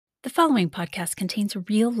The following podcast contains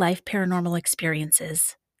real-life paranormal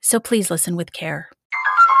experiences, so please listen with care.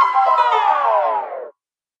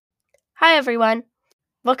 Hi, everyone.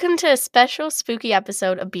 Welcome to a special spooky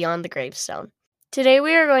episode of Beyond the Gravestone. Today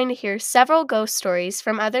we are going to hear several ghost stories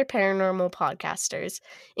from other paranormal podcasters,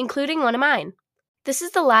 including one of mine. This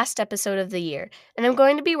is the last episode of the year, and I'm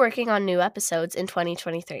going to be working on new episodes in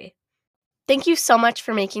 2023. Thank you so much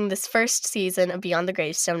for making this first season of Beyond the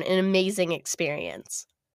Gravestone an amazing experience.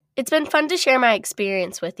 It's been fun to share my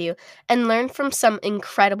experience with you and learn from some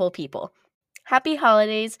incredible people. Happy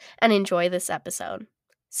holidays and enjoy this episode.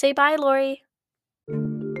 Say bye, Lori.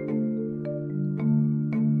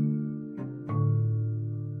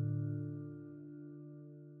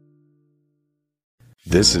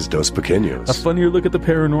 This is Dos Pequeños, a funnier look at the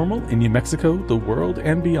paranormal in New Mexico, the world,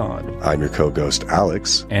 and beyond. I'm your co-ghost,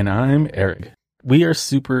 Alex. And I'm Eric. We are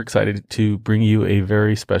super excited to bring you a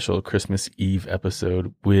very special Christmas Eve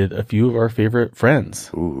episode with a few of our favorite friends.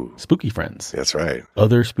 Ooh. Spooky friends. That's right.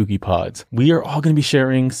 Other spooky pods. We are all going to be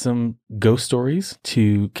sharing some ghost stories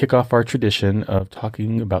to kick off our tradition of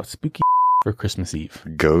talking about spooky for Christmas Eve.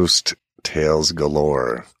 Ghost tales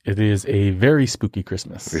galore. It is a very spooky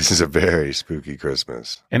Christmas. This is a very spooky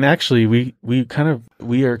Christmas. And actually,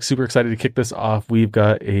 we are super excited to kick this off. We've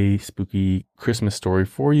got a spooky Christmas story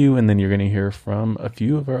for you, and then you're going to hear from a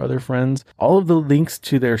few of our other friends. All of the links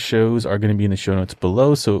to their shows are going to be in the show notes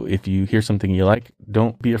below, so if you hear something you like,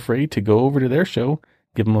 don't be afraid to go over to their show.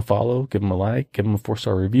 Give them a follow, give them a like, give them a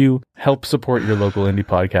 4-star review. Help support your local indie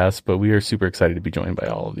podcast, but we are super excited to be joined by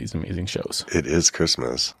all of these amazing shows. It is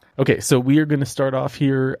Christmas. Okay, so we are going to start off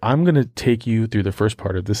here. I'm going to take you through the first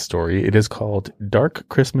part of this story. It is called Dark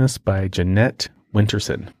Christmas by Jeanette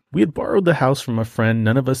Winterson. We had borrowed the house from a friend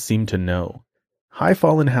none of us seemed to know. High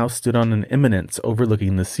Fallen House stood on an eminence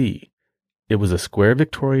overlooking the sea. It was a square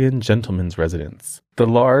Victorian gentleman's residence. The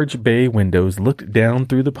large bay windows looked down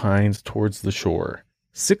through the pines towards the shore.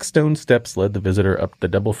 6 stone steps led the visitor up the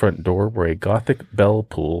double front door where a Gothic bell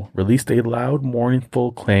pull released a loud,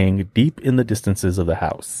 mournful clang deep in the distances of the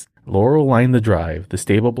house. Laurel lined the drive. The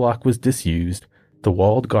stable block was disused. The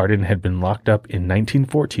walled garden had been locked up in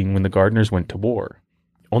 1914 when the gardeners went to war.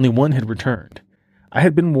 Only one had returned. I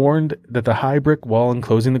had been warned that the high brick wall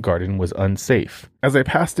enclosing the garden was unsafe. As I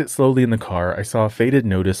passed it slowly in the car, I saw a faded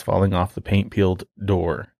notice falling off the paint-peeled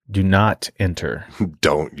door. Do not enter.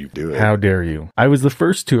 Don't you do it. How dare you? I was the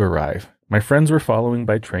first to arrive. My friends were following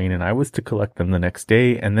by train and I was to collect them the next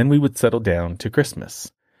day and then we would settle down to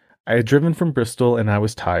Christmas. I had driven from Bristol and I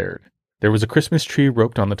was tired. There was a Christmas tree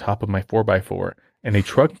roped on the top of my 4x4 and a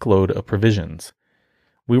truckload of provisions.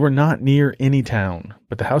 We were not near any town,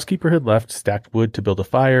 but the housekeeper had left stacked wood to build a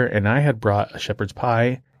fire and I had brought a shepherd's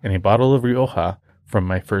pie and a bottle of Rioja from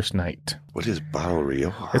my first night. What is Bottle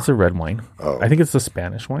Rioja? It's a red wine. Oh. I think it's a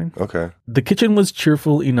Spanish wine. Okay. The kitchen was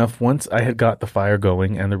cheerful enough once I had got the fire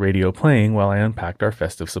going and the radio playing while I unpacked our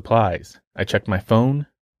festive supplies. I checked my phone.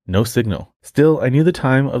 No signal. Still, I knew the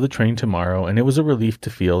time of the train tomorrow, and it was a relief to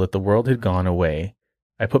feel that the world had gone away.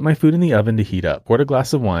 I put my food in the oven to heat up, poured a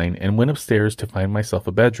glass of wine, and went upstairs to find myself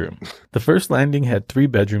a bedroom. The first landing had 3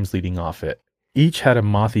 bedrooms leading off it. Each had a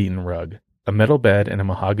moth-eaten rug, a metal bed, and a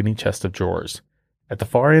mahogany chest of drawers. At the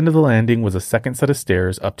far end of the landing was a second set of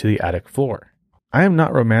stairs up to the attic floor. I am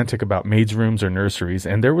not romantic about maids' rooms or nurseries,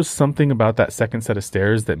 and there was something about that second set of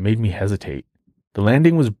stairs that made me hesitate. The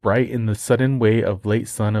landing was bright in the sudden way of late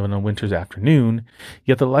sun on a winter's afternoon,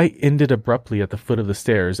 yet the light ended abruptly at the foot of the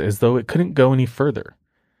stairs as though it couldn't go any further.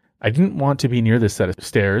 I didn't want to be near this set of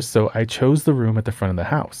stairs, so I chose the room at the front of the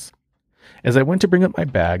house. As I went to bring up my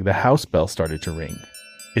bag, the house bell started to ring,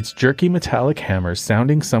 its jerky metallic hammer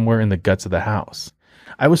sounding somewhere in the guts of the house.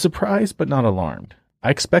 I was surprised but not alarmed.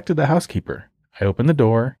 I expected the housekeeper. I opened the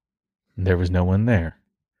door, and there was no one there.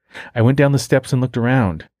 I went down the steps and looked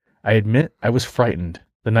around. I admit I was frightened.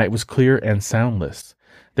 The night was clear and soundless.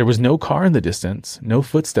 There was no car in the distance, no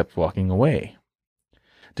footsteps walking away.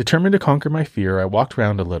 Determined to conquer my fear, I walked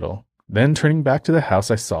round a little. Then, turning back to the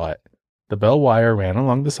house, I saw it. The bell wire ran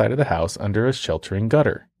along the side of the house under a sheltering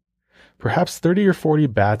gutter. Perhaps 30 or 40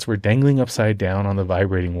 bats were dangling upside down on the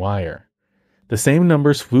vibrating wire. The same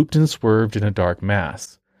number swooped and swerved in a dark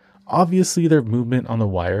mass. Obviously, their movement on the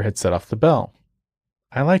wire had set off the bell.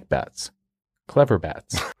 I like bats. Clever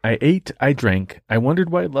bats. I ate, I drank. I wondered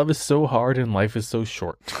why love is so hard and life is so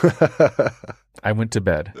short. I went to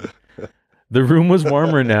bed. The room was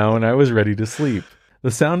warmer now and I was ready to sleep.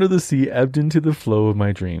 The sound of the sea ebbed into the flow of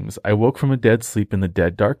my dreams. I woke from a dead sleep in the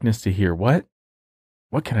dead darkness to hear what?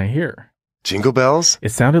 What can I hear? Jingle bells? It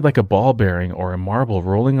sounded like a ball bearing or a marble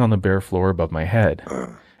rolling on the bare floor above my head.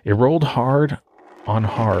 It rolled hard on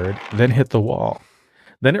hard, then hit the wall.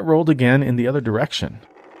 Then it rolled again in the other direction.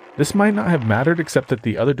 This might not have mattered except that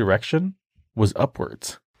the other direction was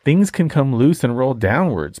upwards. Things can come loose and roll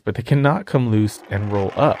downwards, but they cannot come loose and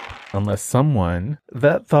roll up unless someone...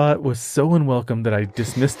 That thought was so unwelcome that I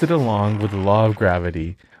dismissed it along with the law of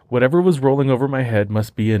gravity. Whatever was rolling over my head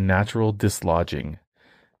must be a natural dislodging.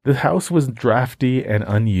 The house was drafty and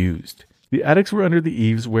unused. The attics were under the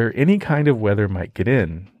eaves where any kind of weather might get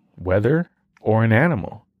in. Weather or an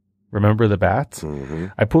animal. Remember the bats? Mm-hmm.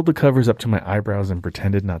 I pulled the covers up to my eyebrows and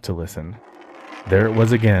pretended not to listen. There it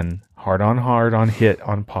was again. Hard, on hit,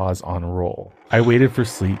 on pause, on roll. I waited for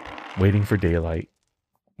sleep, waiting for daylight.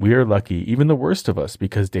 We are lucky, even the worst of us,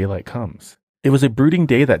 because daylight comes. It was a brooding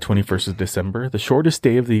day that 21st of December, the shortest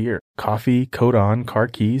day of the year. Coffee, coat on, car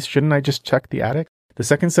keys. Shouldn't I just check the attic? The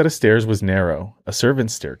second set of stairs was narrow, a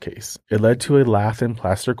servant's staircase. It led to a lath and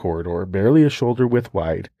plaster corridor, barely a shoulder width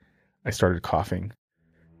wide. I started coughing.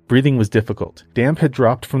 Breathing was difficult. Damp had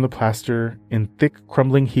dropped from the plaster in thick,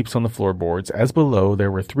 crumbling heaps on the floorboards, as below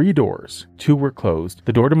there were 3 doors. 2 were closed.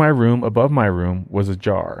 The door to my room, above my room, was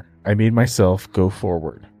ajar. I made myself go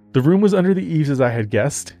forward. The room was under the eaves as I had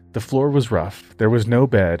guessed. The floor was rough. There was no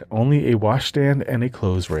bed, only a washstand and a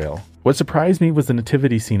clothes rail. What surprised me was the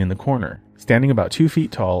nativity scene in the corner. Standing about 2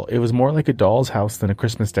 feet tall, it was more like a doll's house than a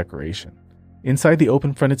Christmas decoration. Inside the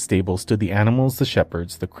open-fronted stable stood the animals, the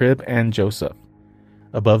shepherds, the crib, and Joseph.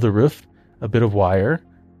 Above the roof, a bit of wire,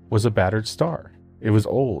 was a battered star. It was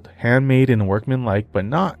old, handmade in a workmanlike but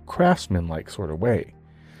not craftsmanlike sort of way.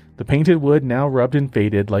 The painted wood now rubbed and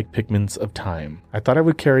faded like pigments of time. I thought I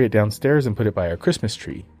would carry it downstairs and put it by our Christmas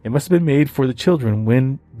tree. It must have been made for the children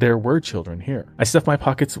when there were children here. I stuffed my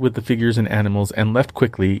pockets with the figures and animals and left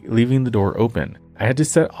quickly, leaving the door open. I had to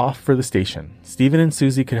set off for the station. Stephen and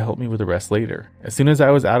Susie could help me with the rest later. As soon as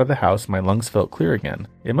I was out of the house, my lungs felt clear again.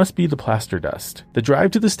 It must be the plaster dust. The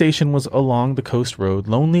drive to the station was along the coast road,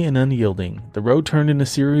 lonely and unyielding. The road turned in a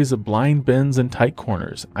series of blind bends and tight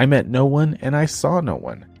corners. I met no one, and I saw no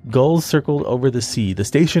one. Gulls circled over the sea. The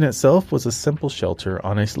station itself was a simple shelter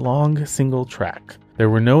on a long single track. There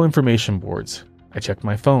were no information boards. I checked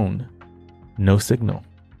my phone. No signal.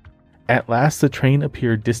 At last, the train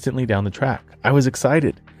appeared distantly down the track. I was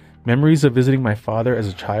excited. Memories of visiting my father as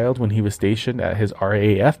a child when he was stationed at his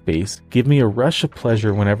RAF base give me a rush of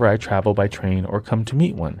pleasure whenever I travel by train or come to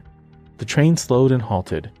meet one. The train slowed and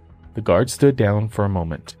halted. The guard stood down for a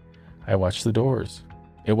moment. I watched the doors.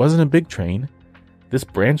 It wasn't a big train. This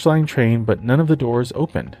branch-line train, but none of the doors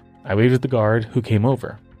opened. I waved at the guard, who came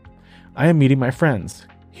over. I am meeting my friends.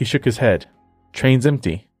 He shook his head. Train's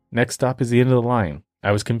empty. Next stop is the end of the line.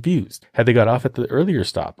 I was confused. Had they got off at the earlier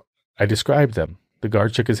stop? I described them. The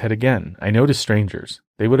guard shook his head again. I noticed strangers.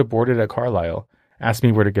 They would have boarded at Carlisle. Asked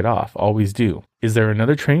me where to get off. Always do. Is there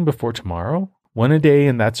another train before tomorrow? One a day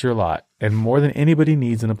and that's your lot. And more than anybody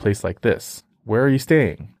needs in a place like this. Where are you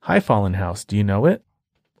staying? High Fallen House. Do you know it?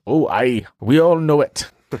 Oh, aye. We all know it.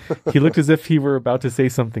 He looked as if he were about to say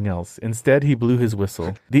something else. Instead, he blew his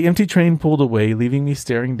whistle. The empty train pulled away, leaving me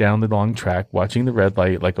staring down the long track, watching the red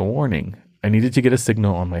light like a warning. I needed to get a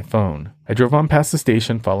signal on my phone. I drove on past the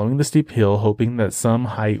station, following the steep hill, hoping that some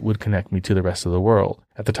height would connect me to the rest of the world.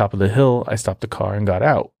 At the top of the hill, I stopped the car and got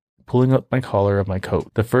out, pulling up my collar of my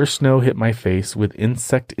coat. The first snow hit my face with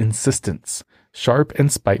insect insistence, sharp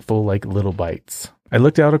and spiteful like little bites. I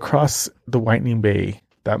looked out across the whitening bay.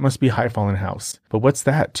 That must be High Fallen House. But what's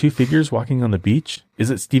that? 2 figures walking on the beach?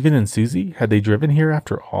 Is it Stephen and Susie? Had they driven here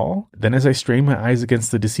after all? Then as I strained my eyes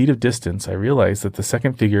against the deceit of distance, I realized that the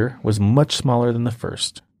second figure was much smaller than the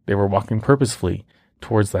first. They were walking purposefully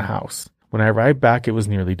towards the house. When I arrived back, it was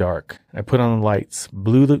nearly dark. I put on the lights,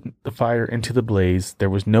 blew the fire into the blaze. There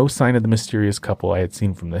was no sign of the mysterious couple I had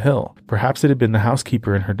seen from the hill. Perhaps it had been the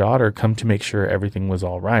housekeeper and her daughter come to make sure everything was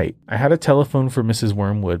all right. I had a telephone for Mrs.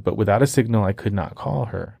 Wormwood, but without a signal I could not call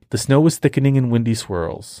her. The snow was thickening in windy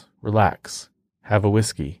swirls. Relax. Have a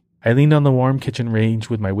whiskey. I leaned on the warm kitchen range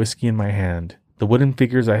with my whiskey in my hand. The wooden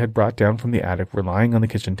figures I had brought down from the attic were lying on the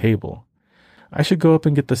kitchen table. I should go up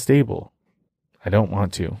and get the stable. I don't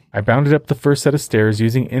want to. I bounded up the first set of stairs,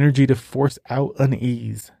 using energy to force out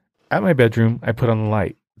unease. At my bedroom, I put on the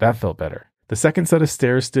light. That felt better. The second set of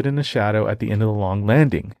stairs stood in the shadow at the end of the long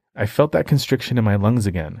landing. I felt that constriction in my lungs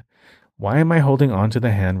again. Why am I holding on to the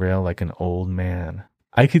handrail like an old man?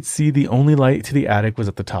 I could see the only light to the attic was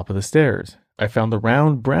at the top of the stairs. I found the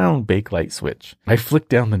round brown bake light switch. I flicked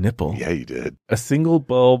down the nipple. Yeah, you did. A single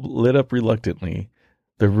bulb lit up reluctantly.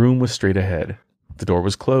 The room was straight ahead. The door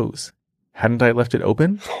was closed. Hadn't I left it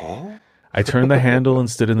open? Huh? I turned the handle and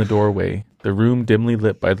stood in the doorway, the room dimly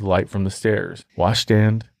lit by the light from the stairs.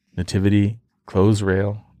 Washstand, nativity, clothes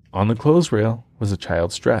rail. On the clothes rail was a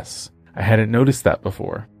child's dress. I hadn't noticed that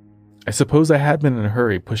before. I suppose I had been in a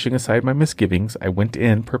hurry. Pushing aside my misgivings, I went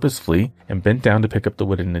in purposefully and bent down to pick up the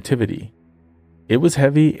wooden nativity. It was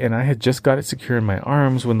heavy, and I had just got it secure in my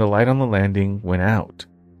arms when the light on the landing went out.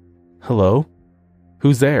 Hello?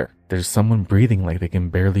 Who's there? There's someone breathing like they can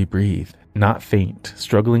barely breathe. Not faint,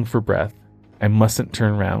 struggling for breath. I mustn't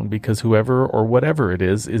turn round because whoever or whatever it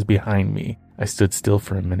is behind me. I stood still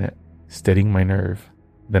for a minute, steadying my nerve.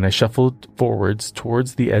 Then I shuffled forwards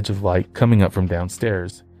towards the edge of light coming up from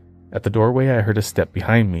downstairs. At the doorway, I heard a step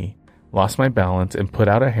behind me, lost my balance, and put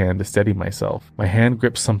out a hand to steady myself. My hand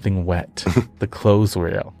gripped something wet, the clothes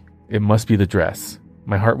rail. It must be the dress.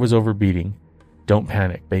 My heart was overbeating. Don't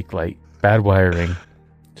panic, Bakelite. Bad wiring.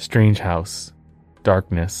 Strange house.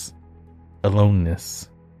 Darkness. Aloneness.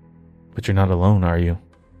 But you're not alone, are you?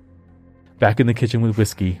 Back in the kitchen with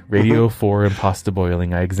whiskey, Radio 4 and pasta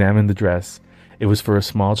boiling, I examined the dress. It was for a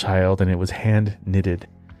small child, and it was hand knitted.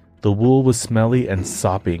 The wool was smelly and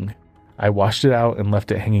sopping. I washed it out and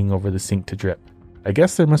left it hanging over the sink to drip. I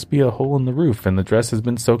guess there must be a hole in the roof, and the dress has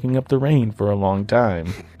been soaking up the rain for a long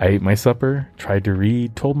time. I ate my supper, tried to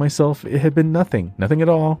read, told myself it had been nothing at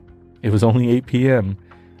all. It was only 8 p.m.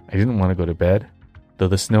 I didn't want to go to bed, though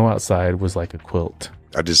the snow outside was like a quilt.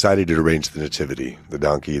 I decided to arrange the nativity, the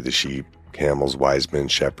donkey, the sheep, camels, wise men,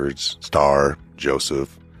 shepherds, star,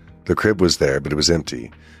 Joseph. The crib was there, but it was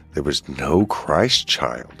empty. There was no Christ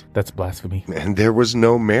child. That's blasphemy. And there was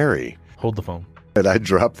no Mary. Hold the phone. Had I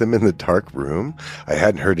dropped them in the dark room? I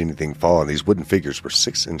hadn't heard anything fall, and these wooden figures were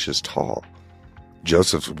 6 inches tall.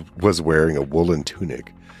 Joseph was wearing a woolen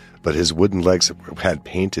tunic, but his wooden legs had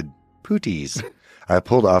painted pooties. I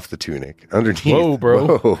pulled off the tunic. Underneath,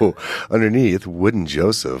 wooden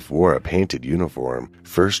Joseph wore a painted uniform,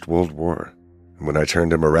 First World War. When I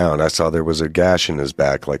turned him around, I saw there was a gash in his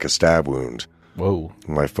back like a stab wound. Whoa.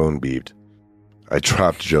 My phone beeped. I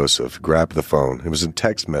dropped Joseph, grabbed the phone. It was a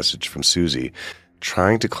text message from Susie.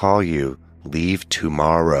 Trying to call you. Leave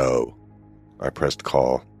tomorrow. I pressed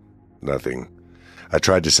call. Nothing. I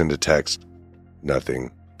tried to send a text.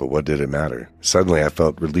 Nothing. But what did it matter? Suddenly I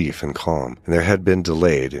felt relief and calm, and there had been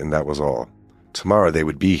delayed, and that was all. Tomorrow they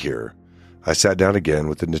would be here. I sat down again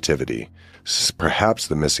with the nativity. Perhaps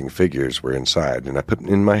the missing figures were inside, and I put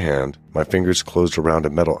in my hand. My fingers closed around a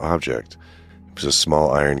metal object. It was a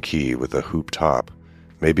small iron key with a hoop top.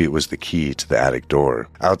 Maybe it was the key to the attic door.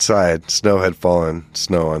 Outside, snow had fallen,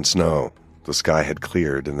 snow on snow. The sky had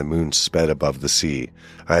cleared, and the moon sped above the sea.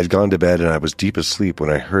 I had gone to bed, and I was deep asleep when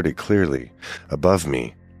I heard it clearly. Above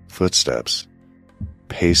me, footsteps.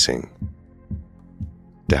 Pacing.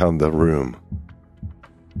 Down the room.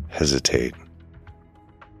 Hesitate.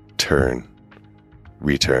 Turn.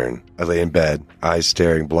 Return. I lay in bed, eyes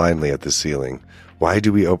staring blindly at the ceiling. Why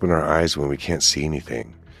do we open our eyes when we can't see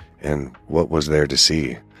anything? And what was there to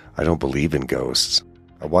see? I don't believe in ghosts.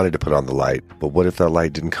 I wanted to put on the light, but what if that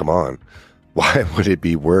light didn't come on? Why would it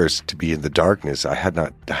be worse to be in the darkness I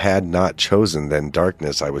had not chosen than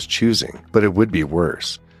darkness I was choosing? But it would be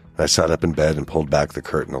worse. I sat up in bed and pulled back the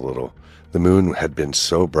curtain a little. The moon had been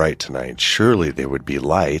so bright tonight. Surely there would be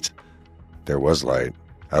light. There was light.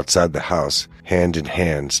 Outside the house, hand in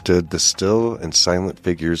hand, stood the still and silent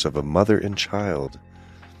figures of a mother and child.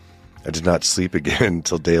 I did not sleep again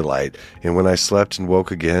until daylight, and when I slept and woke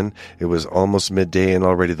again, it was almost midday and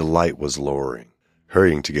already the light was lowering.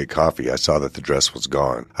 Hurrying to get coffee, I saw that the dress was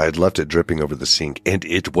gone. I had left it dripping over the sink, and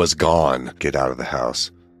it was gone. Get out of the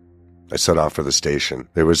house. I set off for the station.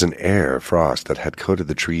 There was an air of frost that had coated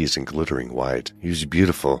the trees in glittering white. It was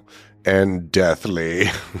beautiful and deathly.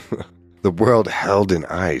 The world held in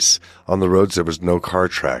ice. On the roads there was no car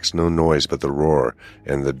tracks, no noise but the roar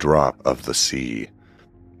and the drop of the sea.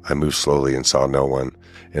 I moved slowly and saw no one.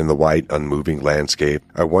 In the white, unmoving landscape,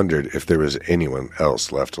 I wondered if there was anyone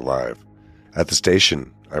else left alive. At the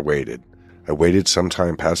station, I waited. I waited some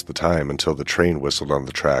time past the time until the train whistled on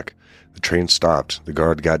the track. The train stopped. The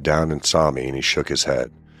guard got down and saw me, and he shook his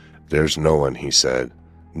head. "There's no one," he said.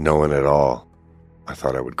 "No one at all." I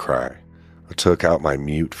thought I would cry. I took out my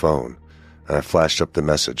mute phone, and I flashed up the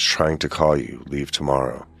message, "Trying to call you. Leave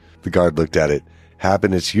tomorrow." The guard looked at it.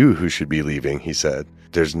 "Happen it's you who should be leaving," he said.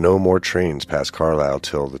 "There's no more trains past Carlisle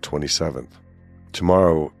till the 27th.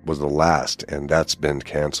 Tomorrow was the last, and that's been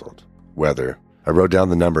canceled. Weather." I wrote down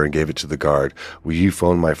the number and gave it to the guard. "Will you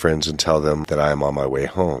phone my friends and tell them that I am on my way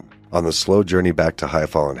home?" On the slow journey back to High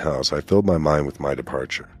Fallen House, I filled my mind with my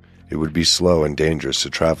departure. It would be slow and dangerous to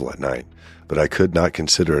travel at night, but I could not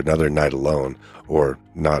consider another night alone, or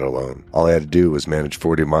not alone. All I had to do was manage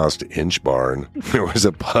 40 miles to Inchbarn. There was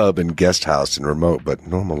a pub and guest house in remote but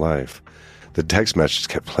normal life. The text message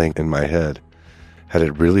kept playing in my head. Had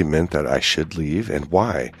it really meant that I should leave? And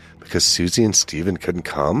why? Because Susie and Steven couldn't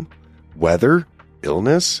come? Weather?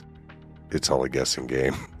 Illness? It's all a guessing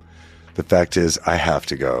game. The fact is, I have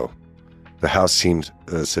to go. The house seemed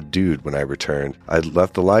subdued when I returned. I'd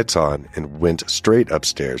left the lights on and went straight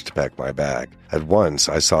upstairs to pack my bag. At once,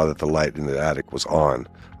 I saw that the light in the attic was on.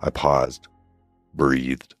 I paused.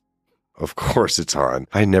 Breathed. Of course it's on.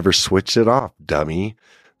 I never switched it off, dummy.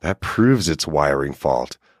 That proves it's wiring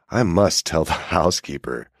fault. I must tell the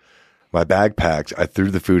housekeeper. My bag packed, I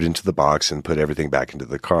threw the food into the box and put everything back into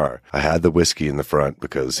the car. I had the whiskey in the front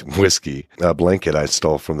because whiskey, a blanket I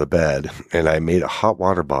stole from the bed, and I made a hot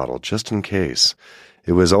water bottle just in case.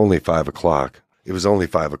 It was only 5 o'clock.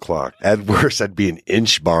 At worst, I'd be an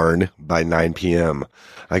inch barn by 9 p.m.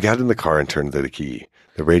 I got in the car and turned the key.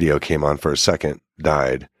 The radio came on for a second,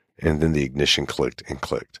 died, and then the ignition clicked and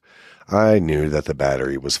clicked. I knew that the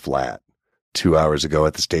battery was flat. 2 hours ago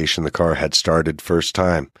at the station, the car had started first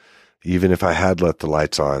time. Even if I had left the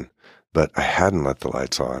lights on, but I hadn't left the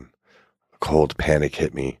lights on. A cold panic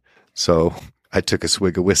hit me, so I took a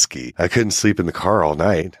swig of whiskey. I couldn't sleep in the car all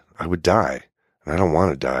night. I would die, and I don't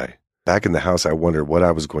want to die. Back in the house, I wondered what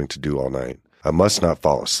I was going to do all night. I must not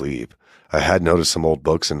fall asleep. I had noticed some old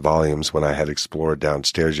books and volumes when I had explored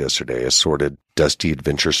downstairs yesterday, assorted dusty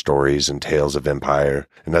adventure stories and tales of empire,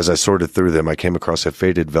 and as I sorted through them, I came across a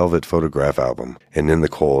faded velvet photograph album, and in the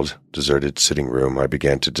cold, deserted sitting room, I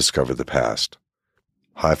began to discover the past.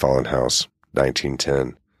 High Fallen House,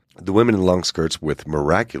 1910. The women in long skirts with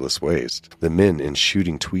miraculous waists, the men in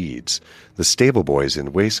shooting tweeds, the stable boys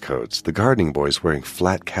in waistcoats, the gardening boys wearing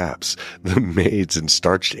flat caps, the maids in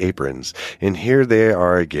starched aprons, and here they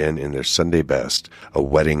are again in their Sunday best, a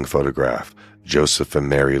wedding photograph, Joseph and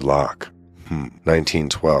Mary Locke.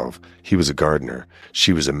 1912. He was a gardener.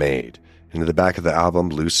 She was a maid. And in the back of the album,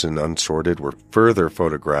 loose and unsorted, were further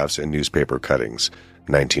photographs and newspaper cuttings.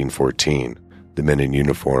 1914. The men in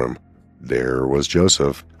uniform. There was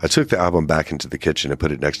Joseph. I took the album back into the kitchen and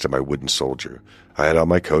put it next to my wooden soldier. I had on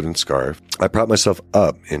my coat and scarf. I propped myself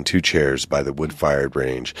up in 2 chairs by the wood-fired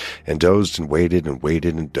range and dozed and waited and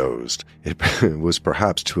waited and dozed. It was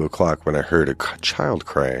perhaps 2 o'clock when I heard a child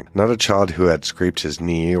crying. Not a child who had scraped his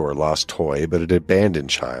knee or lost toy, but an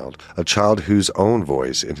abandoned child. A child whose own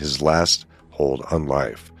voice in his last hold on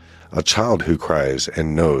life. A child who cries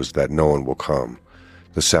and knows that no one will come.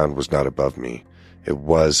 The sound was not above me. It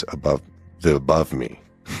was above me.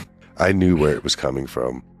 I knew where it was coming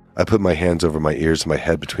from. I put my hands over my ears and my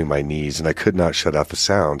head between my knees, and I could not shut out the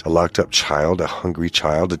sound. A locked-up child, a hungry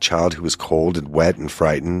child, a child who was cold and wet and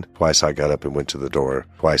frightened. Twice I got up and went to the door.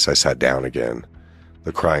 Twice I sat down again.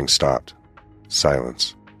 The crying stopped.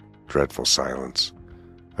 Silence. Dreadful silence.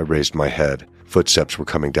 I raised my head. Footsteps were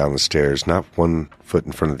coming down the stairs, not one foot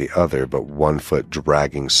in front of the other, but one foot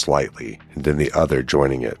dragging slightly, and then the other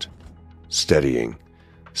joining it. Steadying.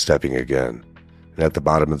 Stepping again. And at the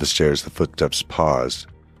bottom of the stairs, the footsteps paused.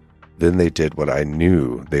 Then they did what I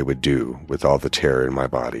knew they would do with all the terror in my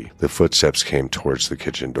body. The footsteps came towards the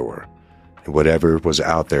kitchen door. And whatever was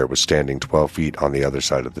out there was standing 12 feet on the other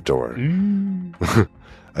side of the door.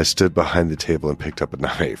 I stood behind the table and picked up a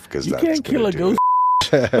knife, because that's can't kill a ghost.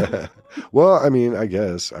 Well, I mean, I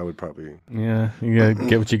guess I would probably... Yeah, you gotta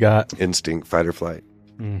get what you got. Instinct, fight or flight.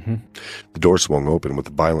 Mm-hmm. The door swung open with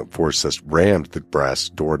a violent force that rammed the brass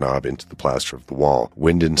doorknob into the plaster of the wall.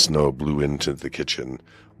 Wind and snow blew into the kitchen,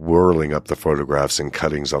 whirling up the photographs and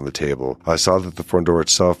cuttings on the table. I saw that the front door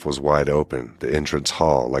itself was wide open, the entrance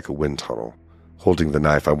hall like a wind tunnel. Holding the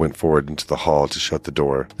knife, I went forward into the hall to shut the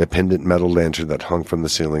door. The pendant metal lantern that hung from the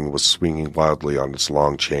ceiling was swinging wildly on its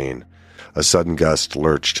long chain. A sudden gust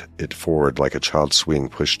lurched it forward like a child's swing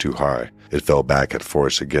pushed too high. It fell back at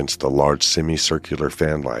force against the large semicircular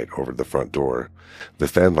fanlight over the front door. The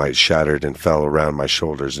fanlight shattered and fell around my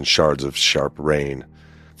shoulders in shards of sharp rain.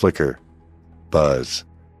 Flicker. Buzz.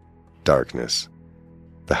 Darkness.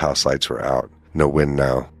 The house lights were out. No wind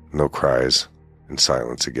now. No cries. And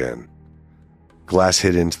silence again. Glass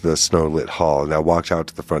hit into the snow-lit hall, and I walked out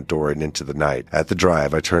to the front door and into the night. At the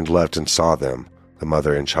drive, I turned left and saw them, the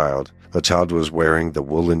mother and child. The child was wearing the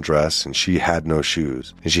woolen dress, and she had no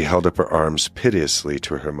shoes, and she held up her arms piteously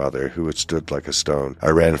to her mother, who had stood like a stone. I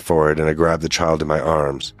ran forward, and I grabbed the child in my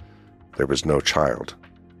arms. There was no child.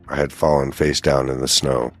 I had fallen face down in the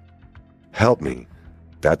snow. Help me.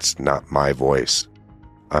 That's not my voice.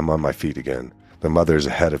 I'm on my feet again. The mother is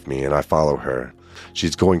ahead of me, and I follow her.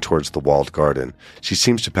 She's going towards the walled garden. She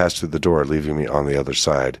seems to pass through the door, leaving me on the other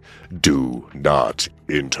side. Do not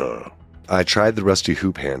enter. I tried the rusty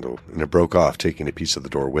hoop handle, and it broke off, taking a piece of the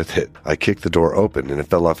door with it. I kicked the door open, and it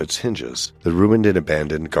fell off its hinges. The ruined and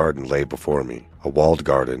abandoned garden lay before me, a walled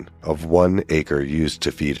garden of 1 acre used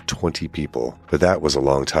to feed 20 people. But that was a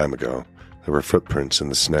long time ago. There were footprints in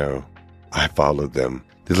the snow. I followed them.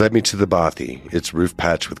 They led me to the bothy, its roof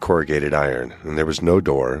patched with corrugated iron, and there was no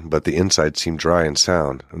door, but the inside seemed dry and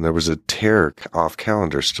sound, and there was a tear-off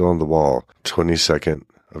calendar still on the wall, 22nd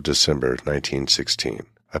of December, 1916.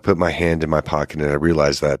 I put my hand in my pocket and I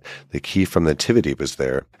realized that the key from the nativity was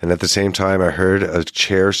there. And at the same time, I heard a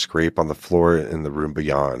chair scrape on the floor in the room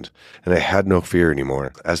beyond. And I had no fear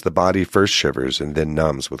anymore. As the body first shivers and then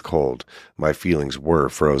numbs with cold, my feelings were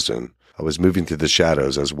frozen. I was moving through the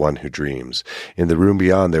shadows as one who dreams. In the room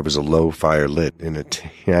beyond, there was a low fire lit in a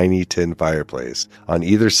tiny tin fireplace. On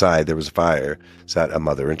either side, there was a fire, sat a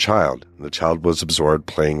mother and child. The child was absorbed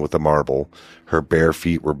playing with a marble. Her bare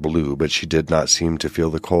feet were blue, but she did not seem to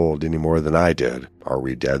feel the cold any more than I did. Are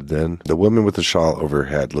we dead then? The woman with the shawl over her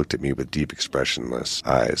head looked at me with deep, expressionless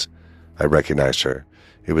eyes. I recognized her.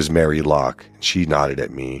 It was Mary Locke. She nodded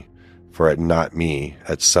at me. For at not me,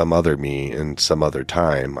 at some other me in some other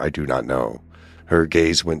time, I do not know. Her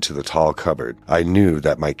gaze went to the tall cupboard. I knew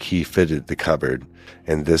that my key fitted the cupboard,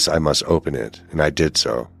 and this I must open it, and I did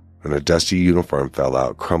so. And a dusty uniform fell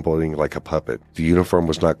out, crumpling like a puppet. The uniform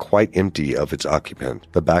was not quite empty of its occupant.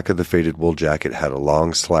 The back of the faded wool jacket had a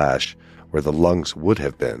long slash where the lungs would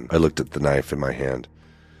have been. I looked at the knife in my hand.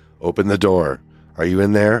 Open the door. Are you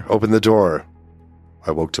in there? Open the door.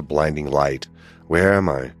 I woke to blinding light. Where am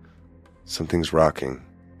I? Something's rocking.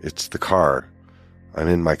 It's the car. I'm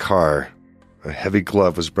in my car. A heavy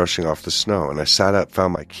glove was brushing off the snow, and I sat up,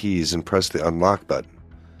 found my keys, and pressed the unlock button.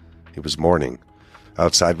 It was morning.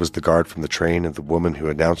 Outside was the guard from the train and the woman who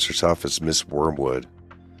announced herself as Miss Wormwood.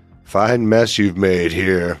 Fine mess you've made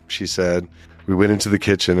here, she said. We went into the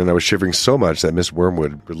kitchen, and I was shivering so much that Miss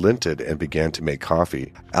Wormwood relented and began to make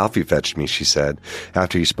coffee. Alfie fetched me, she said,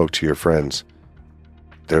 after he spoke to your friends.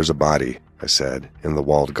 There's a body, I said, in the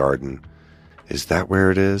walled garden. Is that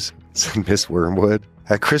where it is? Said Miss Wormwood.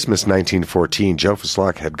 At Christmas 1914, Josephus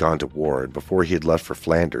Locke had gone to war, and before he had left for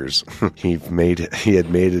Flanders, he had made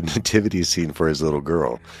a nativity scene for his little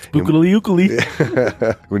girl.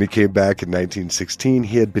 Spookily-ookily. When he came back in 1916,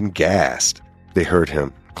 he had been gassed. They heard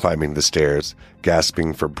him climbing the stairs,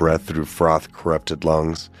 gasping for breath through froth-corrupted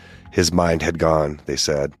lungs. His mind had gone, they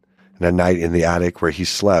said. And at night in the attic where he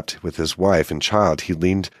slept with his wife and child, he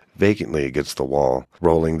leaned vacantly against the wall,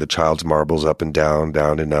 rolling the child's marbles up and down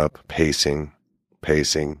and up, pacing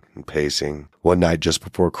and pacing. One night just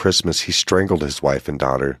before Christmas, he strangled his wife and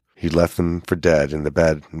daughter. He left them for dead in the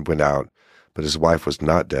bed and went out, but his wife was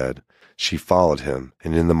not dead. She followed him,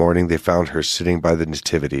 and in the morning they found her sitting by the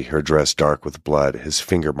nativity, her dress dark with blood, his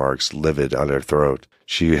finger marks livid on her throat.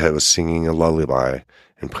 She was singing a lullaby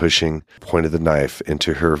and pushing the point of the knife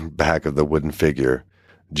into her back of the wooden figure.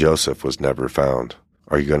 Joseph was never found.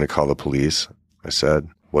 Are you going to call the police? I said.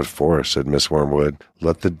 What for? Said Miss Wormwood.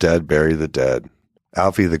 Let the dead bury the dead.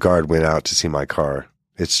 Alfie the guard went out to see my car.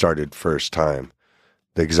 It started first time.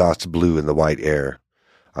 The exhaust blew in the white air.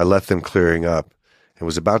 I left them clearing up and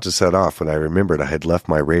was about to set off when I remembered I had left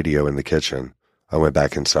my radio in the kitchen. I went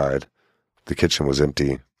back inside. The kitchen was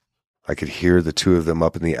empty. I could hear the two of them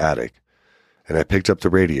up in the attic, and I picked up the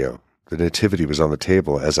radio. The nativity was on the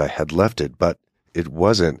table as I had left it, but it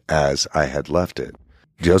wasn't as I had left it.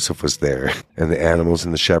 Joseph was there, and the animals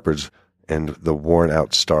and the shepherds and the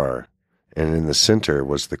worn-out star, and in the center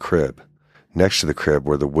was the crib. Next to the crib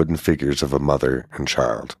were the wooden figures of a mother and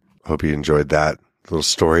child. Hope you enjoyed that little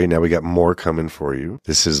story. Now we got more coming for you.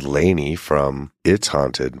 This is Lainey from It's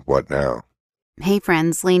Haunted, What Now? Hey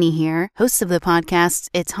friends, Lainey here, host of the podcast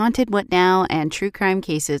It's Haunted, What Now? And True Crime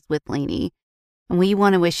Cases with Lainey. We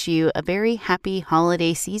want to wish you a very happy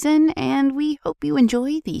holiday season, and we hope you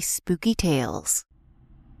enjoy these spooky tales.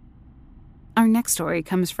 Our next story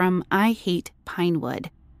comes from I Hate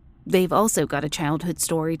Pinewood. They've also got a childhood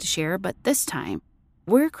story to share, but this time,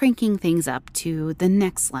 we're cranking things up to the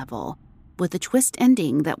next level with a twist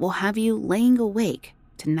ending that will have you laying awake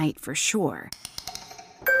tonight for sure.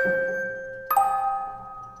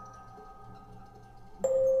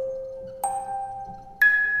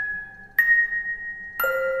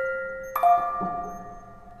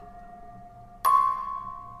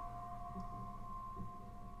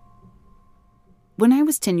 When I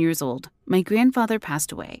was 10 years old, my grandfather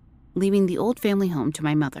passed away, leaving the old family home to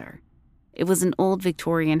my mother. It was an old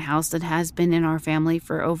Victorian house that has been in our family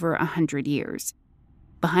for over 100 years.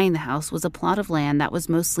 Behind the house was a plot of land that was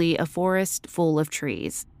mostly a forest full of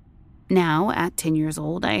trees. Now, at 10 years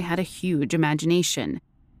old, I had a huge imagination.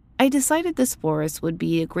 I decided this forest would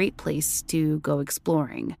be a great place to go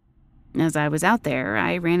exploring. As I was out there,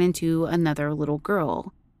 I ran into another little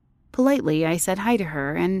girl. Politely, I said hi to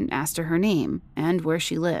her and asked her name and where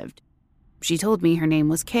she lived. She told me her name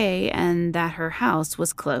was Kay and that her house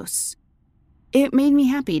was close. It made me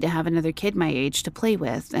happy to have another kid my age to play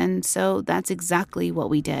with, and so that's exactly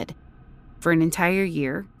what we did. For an entire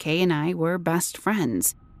year, Kay and I were best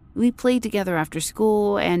friends. We played together after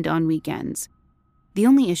school and on weekends. The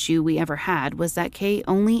only issue we ever had was that Kay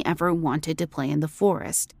only ever wanted to play in the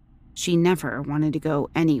forest. She never wanted to go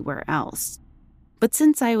anywhere else. But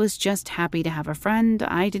since I was just happy to have a friend,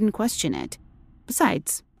 I didn't question it.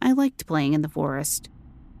 Besides, I liked playing in the forest.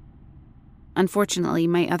 Unfortunately,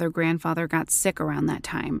 my other grandfather got sick around that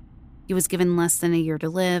time. He was given less than a year to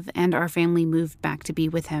live, and our family moved back to be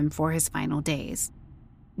with him for his final days.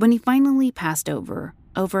 When he finally passed over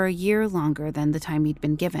a year longer than the time he'd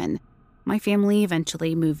been given, my family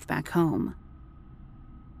eventually moved back home.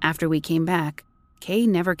 After we came back, Kay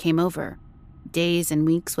never came over. Days and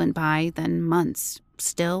weeks went by, then months.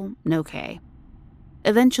 Still no Kay.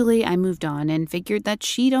 Eventually, I moved on and figured that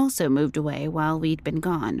she'd also moved away while we'd been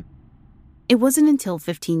gone. It wasn't until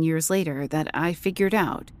 15 years later that I figured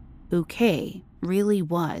out who Kay really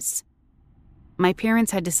was. My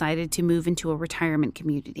parents had decided to move into a retirement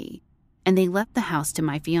community, and they left the house to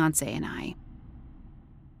my fiancé and I.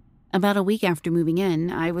 About a week after moving in,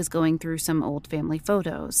 I was going through some old family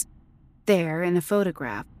photos. There, in a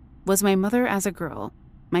photograph, was my mother as a girl,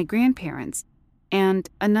 my grandparents, and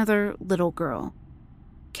another little girl,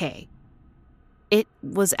 Kay. It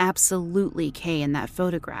was absolutely Kay in that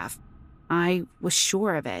photograph. I was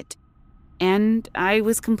sure of it. And I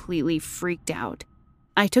was completely freaked out.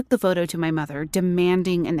 I took the photo to my mother,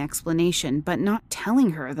 demanding an explanation, but not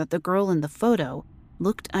telling her that the girl in the photo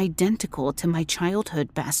looked identical to my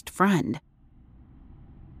childhood best friend.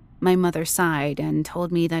 My mother sighed and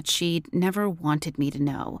told me that she'd never wanted me to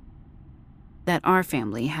know, that our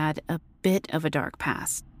family had a bit of a dark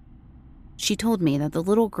past. She told me that the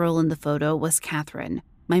little girl in the photo was Catherine,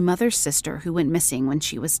 my mother's sister who went missing when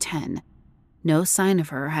she was 10. No sign of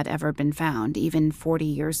her had ever been found, even 40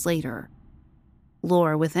 years later.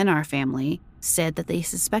 Lore within our family said that they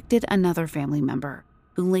suspected another family member,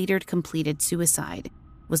 who later completed suicide,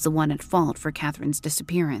 was the one at fault for Catherine's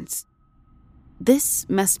disappearance. This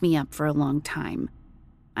messed me up for a long time.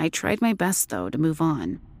 I tried my best, though, to move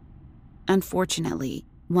on. Unfortunately,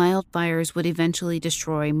 wildfires would eventually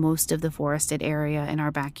destroy most of the forested area in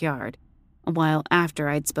our backyard, a while after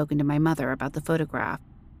I'd spoken to my mother about the photograph.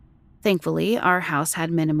 Thankfully, our house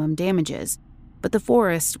had minimum damages, but the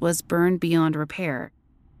forest was burned beyond repair.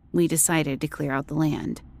 We decided to clear out the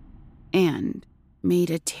land, and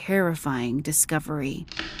made a terrifying discovery.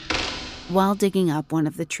 While digging up one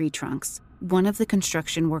of the tree trunks, one of the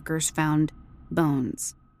construction workers found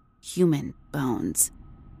bones, human bones.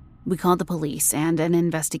 We called the police, and an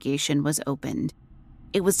investigation was opened.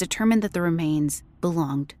 It was determined that the remains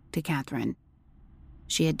belonged to Catherine.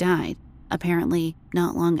 She had died, apparently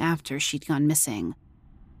not long after she'd gone missing.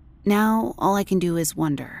 Now, all I can do is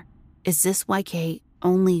wonder, is this why Kay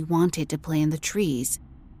only wanted to play in the trees?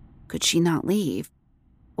 Could she not leave?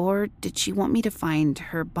 Or did she want me to find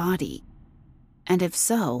her body? And if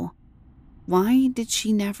so, why did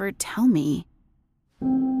she never tell me?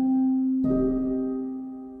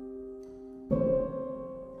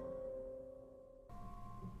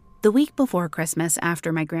 The week before Christmas,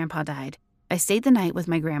 after my grandpa died, I stayed the night with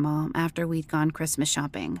my grandma after we'd gone Christmas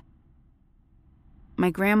shopping. My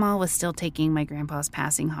grandma was still taking my grandpa's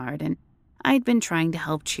passing hard, and I'd been trying to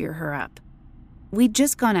help cheer her up. We'd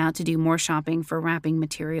just gone out to do more shopping for wrapping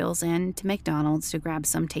materials and to McDonald's to grab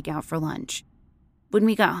some takeout for lunch. When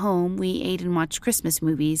we got home, we ate and watched Christmas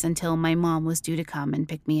movies until my mom was due to come and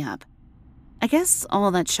pick me up. I guess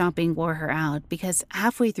all that shopping wore her out because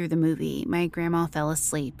halfway through the movie, my grandma fell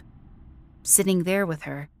asleep. Sitting there with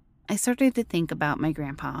her, I started to think about my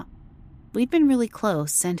grandpa. We'd been really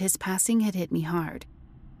close, and his passing had hit me hard,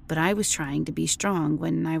 but I was trying to be strong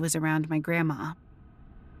when I was around my grandma.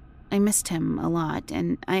 I missed him a lot,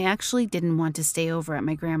 and I actually didn't want to stay over at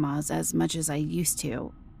my grandma's as much as I used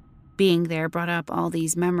to. Being there brought up all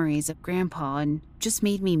these memories of Grandpa and just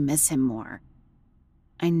made me miss him more.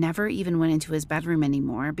 I never even went into his bedroom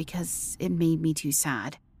anymore because it made me too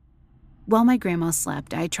sad. While my grandma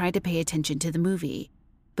slept, I tried to pay attention to the movie,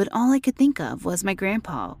 but all I could think of was my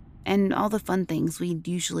grandpa and all the fun things we'd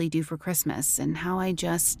usually do for Christmas and how I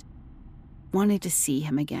just wanted to see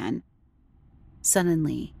him again.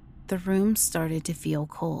 Suddenly, the room started to feel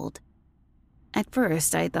cold. At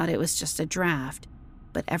first, I thought it was just a draft,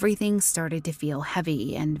 but everything started to feel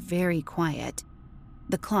heavy and very quiet.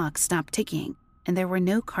 The clock stopped ticking, and there were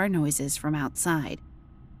no car noises from outside.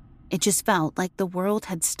 It just felt like the world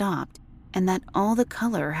had stopped and that all the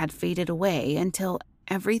color had faded away until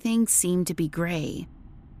everything seemed to be gray.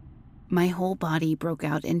 My whole body broke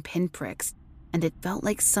out in pinpricks, and it felt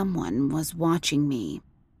like someone was watching me.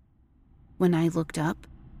 When I looked up,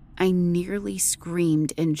 I nearly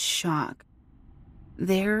screamed in shock.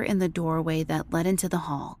 There in the doorway that led into the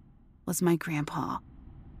hall was my grandpa.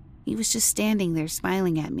 He was just standing there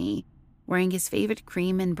smiling at me, wearing his favorite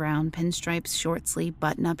cream and brown pinstripes short-sleeve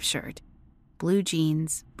button-up shirt, blue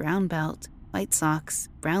jeans, brown belt, white socks,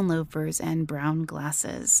 brown loafers, and brown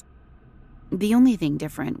glasses. The only thing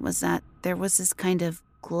different was that there was this kind of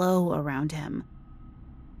glow around him.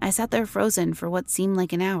 I sat there frozen for what seemed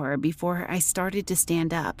like an hour before I started to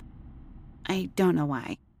stand up. I don't know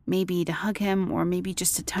why. Maybe to hug him, or maybe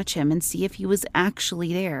just to touch him and see if he was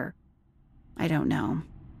actually there. I don't know.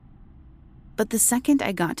 But the second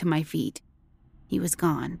I got to my feet, he was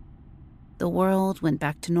gone. The world went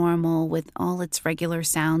back to normal with all its regular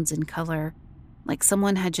sounds and color, like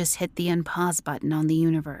someone had just hit the unpause button on the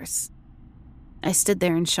universe. I stood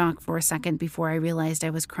there in shock for a second before I realized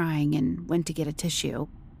I was crying and went to get a tissue.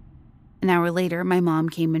 An hour later, my mom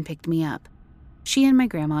came and picked me up. She and my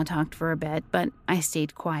grandma talked for a bit, but I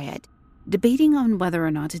stayed quiet, debating on whether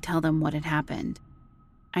or not to tell them what had happened.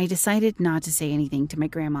 I decided not to say anything to my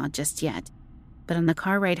grandma just yet, but on the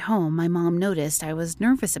car ride home, my mom noticed I was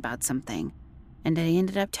nervous about something, and I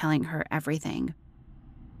ended up telling her everything.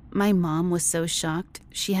 My mom was so shocked,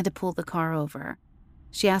 she had to pull the car over.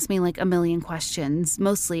 She asked me like a million questions,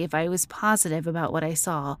 mostly if I was positive about what I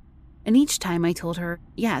saw, and each time I told her,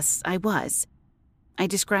 yes, I was. I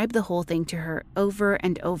described the whole thing to her over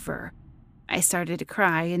and over. I started to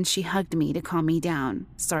cry, and she hugged me to calm me down,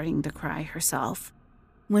 starting to cry herself.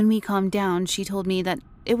 When we calmed down, she told me that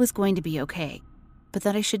it was going to be okay, but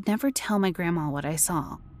that I should never tell my grandma what I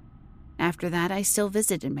saw. After that, I still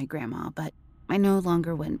visited my grandma, but I no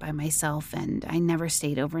longer went by myself, and I never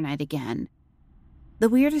stayed overnight again. The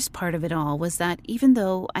weirdest part of it all was that even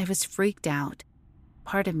though I was freaked out,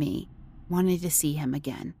 part of me wanted to see him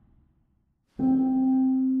again.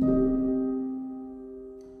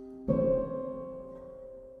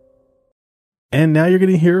 And now you're going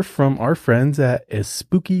to hear from our friends at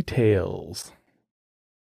Spooky Tales.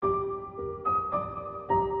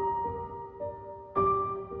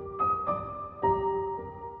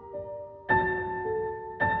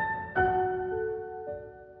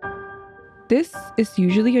 This is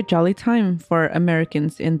usually a jolly time for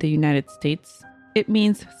Americans in the United States. It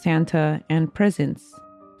means Santa and presents.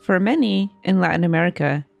 For many in Latin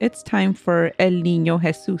America, it's time for El Niño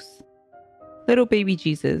Jesús, little baby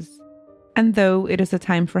Jesus. And though it is a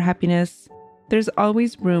time for happiness, there's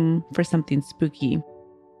always room for something spooky.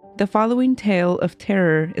 The following tale of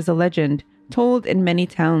terror is a legend told in many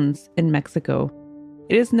towns in Mexico.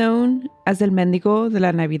 It is known as El Mendigo de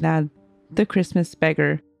la Navidad, the Christmas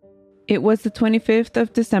beggar. It was the 25th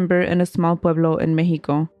of December in a small pueblo in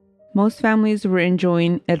Mexico. Most families were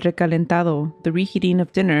enjoying el recalentado, the reheating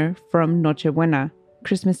of dinner from Nochebuena,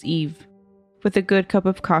 Christmas Eve. With a good cup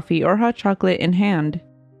of coffee or hot chocolate in hand,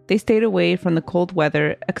 they stayed away from the cold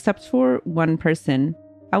weather except for one person.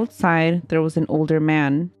 Outside, there was an older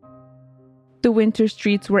man. The winter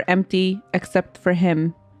streets were empty except for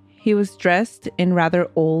him. He was dressed in rather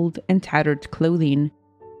old and tattered clothing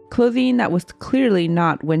that was clearly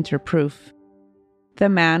not winter-proof. The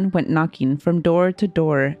man went knocking from door to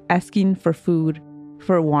door, asking for food,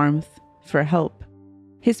 for warmth, for help.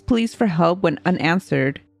 His pleas for help went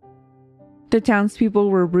unanswered. The townspeople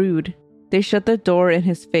were rude. They shut the door in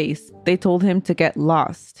his face. They told him to get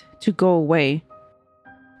lost, to go away.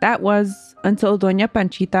 That was until Doña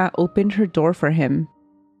Panchita opened her door for him.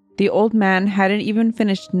 The old man hadn't even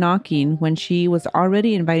finished knocking when she was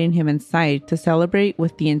already inviting him inside to celebrate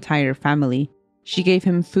with the entire family. She gave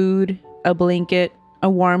him food, a blanket, a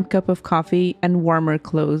warm cup of coffee, and warmer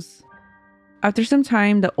clothes. After some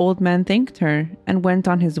time, the old man thanked her and went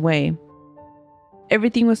on his way.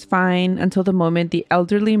 Everything was fine until the moment the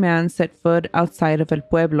elderly man set foot outside of El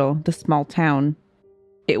Pueblo, the small town.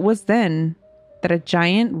 It was then that a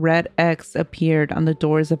giant red X appeared on the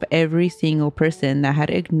doors of every single person that had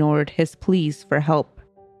ignored his pleas for help.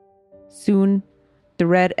 Soon, the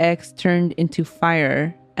red X turned into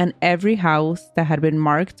fire, and every house that had been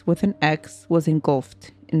marked with an X was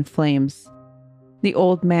engulfed in flames. The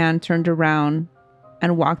old man turned around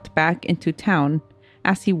and walked back into town.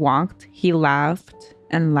 As he walked, he laughed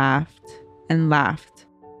and laughed and laughed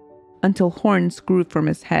until horns grew from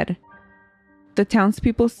his head. The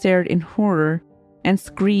townspeople stared in horror and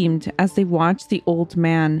screamed as they watched the old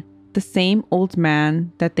man the same old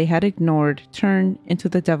man that they had ignored turned into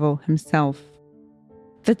the devil himself.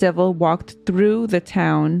 The devil walked through the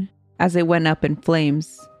town as it went up in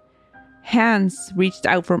flames. Hands reached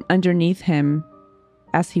out from underneath him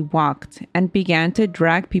as he walked and began to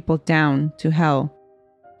drag people down to hell.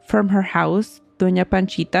 From her house, Doña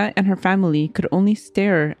Panchita and her family could only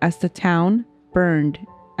stare as the town burned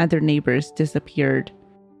and their neighbors disappeared.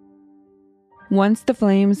 Once the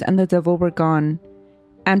flames and the devil were gone,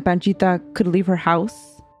 and Panchita could leave her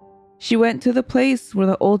house, she went to the place where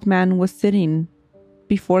the old man was sitting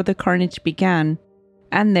before the carnage began,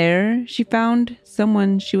 and there she found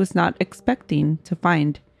someone she was not expecting to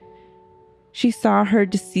find. She saw her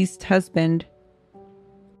deceased husband.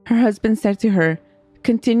 Her husband said to her,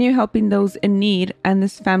 "Continue helping those in need, and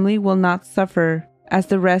this family will not suffer as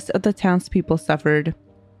the rest of the townspeople suffered.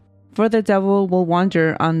 For the devil will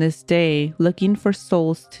wander on this day looking for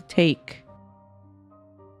souls to take."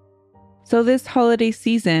 So this holiday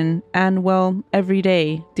season, and well, every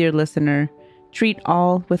day, dear listener, treat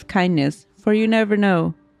all with kindness, for you never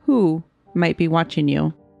know who might be watching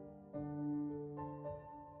you.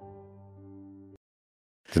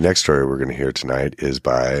 The next story we're going to hear tonight is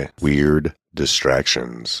by Weird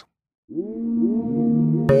Distractions.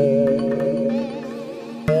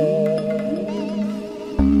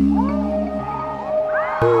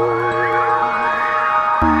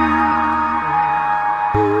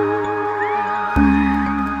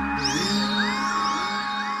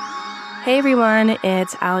 Hey everyone,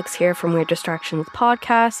 it's Alex here from Weird Distractions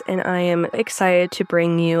Podcast, and I am excited to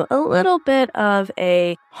bring you a little bit of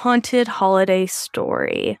a haunted holiday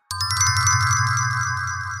story.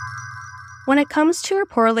 When it comes to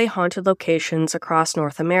reportedly haunted locations across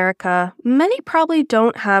North America, many probably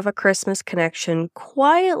don't have a Christmas connection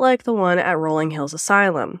quite like the one at Rolling Hills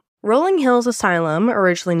Asylum. Rolling Hills Asylum,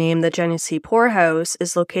 originally named the Genesee Poorhouse,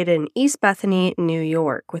 is located in East Bethany, New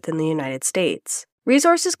York, within the United States.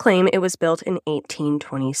 Resources claim it was built in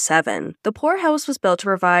 1827. The poorhouse was built to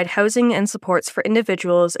provide housing and supports for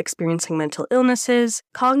individuals experiencing mental illnesses,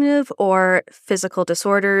 cognitive or physical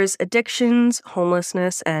disorders, addictions,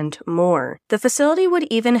 homelessness, and more. The facility would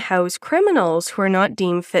even house criminals who were not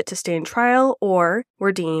deemed fit to stand trial or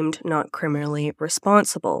were deemed not criminally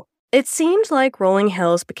responsible. It seemed like Rolling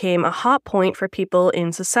Hills became a hot point for people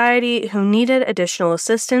in society who needed additional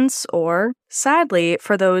assistance or, sadly,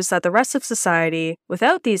 for those that the rest of society,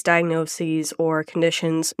 without these diagnoses or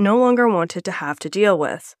conditions, no longer wanted to have to deal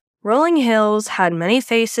with. Rolling Hills had many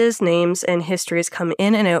faces, names, and histories come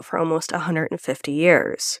in and out for almost 150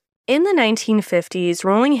 years. In the 1950s,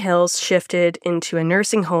 Rolling Hills shifted into a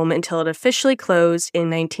nursing home until it officially closed in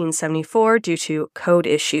 1974 due to code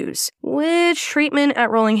issues, which treatment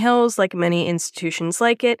at Rolling Hills, like many institutions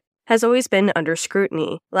like it, has always been under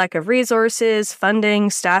scrutiny. Lack of resources,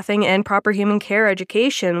 funding, staffing, and proper human care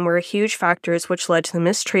education were huge factors which led to the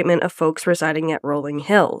mistreatment of folks residing at Rolling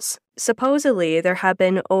Hills. Supposedly, there have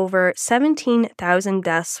been over 17,000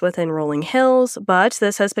 deaths within Rolling Hills, but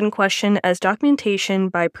this has been questioned as documentation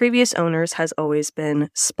by previous owners has always been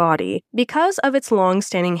spotty. Because of its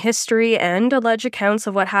long-standing history and alleged accounts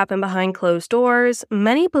of what happened behind closed doors,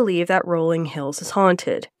 many believe that Rolling Hills is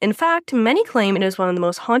haunted. In fact, many claim it is one of the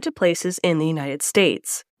most haunted places in the United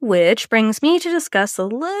States. Which brings me to discuss the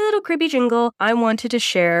little creepy jingle I wanted to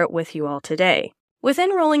share with you all today.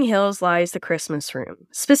 Within Rolling Hills lies the Christmas room.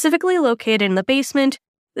 Specifically located in the basement,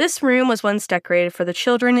 this room was once decorated for the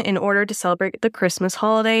children in order to celebrate the Christmas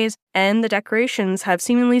holidays, and the decorations have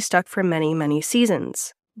seemingly stuck for many, many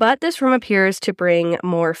seasons. But this room appears to bring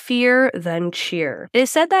more fear than cheer. It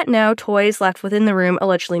is said that now toys left within the room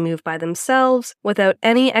allegedly move by themselves without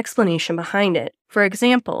any explanation behind it. For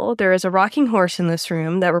example, there is a rocking horse in this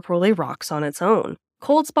room that reportedly rocks on its own.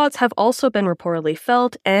 Cold spots have also been reportedly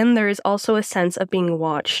felt, and there is also a sense of being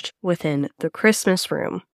watched within the Christmas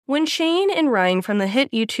room. When Shane and Ryan from the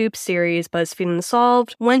hit YouTube series BuzzFeed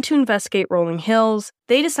Unsolved went to investigate Rolling Hills,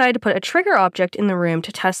 they decided to put a trigger object in the room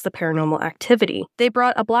to test the paranormal activity. They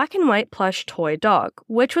brought a black and white plush toy dog,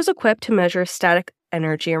 which was equipped to measure static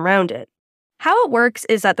energy around it. How it works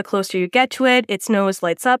is that the closer you get to it, its nose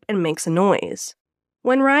lights up and makes a noise.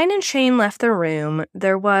 When Ryan and Shane left the room,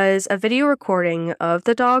 there was a video recording of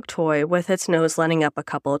the dog toy with its nose lighting up a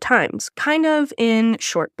couple of times, kind of in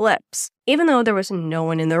short blips, even though there was no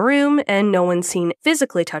one in the room and no one seen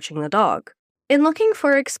physically touching the dog. In looking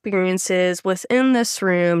for experiences within this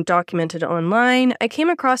room documented online, I came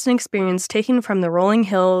across an experience taken from the Rolling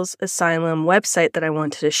Hills Asylum website that I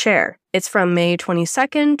wanted to share. It's from May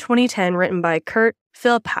 22nd, 2010, written by Kurt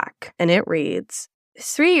Philpak, and it reads,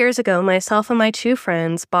 3 years ago, myself and my 2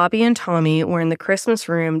 friends, Bobby and Tommy, were in the Christmas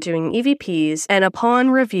room doing EVPs, and upon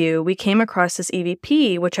review, we came across this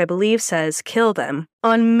EVP, which I believe says, "Kill them."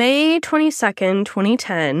 On May 22nd,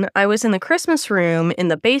 2010, I was in the Christmas room in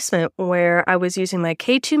the basement where I was using my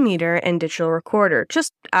K2 meter and digital recorder,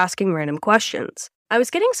 just asking random questions. I was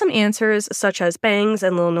getting some answers such as bangs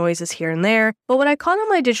and little noises here and there, but what I caught on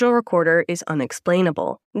my digital recorder is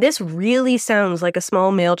unexplainable. This really sounds like a small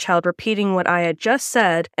male child repeating what I had just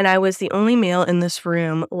said, and I was the only male in this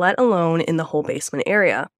room, let alone in the whole basement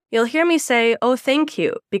area. You'll hear me say, "Oh, thank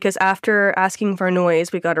you," because after asking for a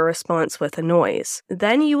noise, we got a response with a noise.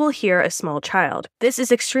 Then you will hear a small child. This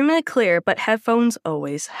is extremely clear, but headphones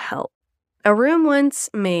always help. A room once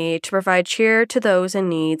made to provide cheer to those in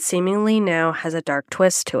need seemingly now has a dark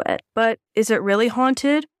twist to it. But is it really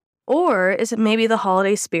haunted? Or is it maybe the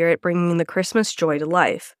holiday spirit bringing the Christmas joy to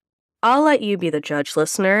life? I'll let you be the judge,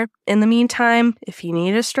 listener. In the meantime, if you need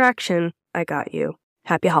a distraction, I got you.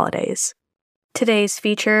 Happy holidays. Today's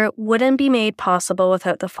feature wouldn't be made possible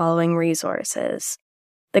without the following resources: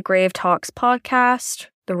 the Grave Talks podcast,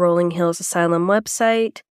 the Rolling Hills Asylum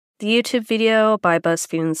website, the YouTube video by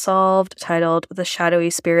BuzzFeed Unsolved titled The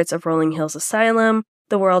Shadowy Spirits of Rolling Hills Asylum,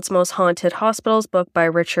 The World's Most Haunted Hospitals book by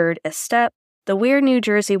Richard Estep, the Weird New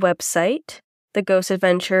Jersey website, The Ghost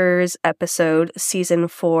Adventures episode Season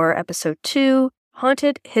 4, Episode 2,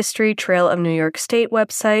 Haunted History Trail of New York State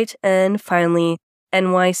website, and finally,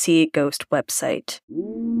 NYC Ghost website.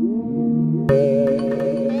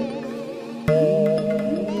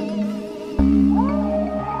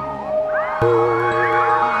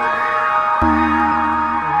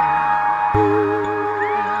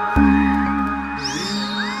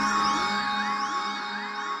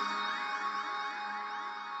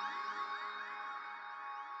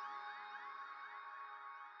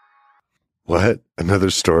 What? Another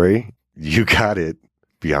story? You got it.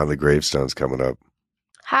 Beyond the Gravestone's coming up.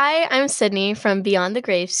 Hi, I'm Sydney from Beyond the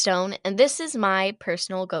Gravestone, and this is my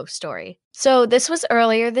personal ghost story. So this was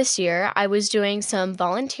earlier this year. I was doing some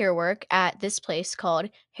volunteer work at this place called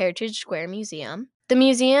Heritage Square Museum. The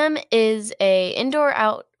museum is a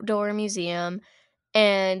indoor-outdoor museum,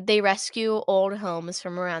 and they rescue old homes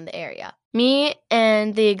from around the area. Me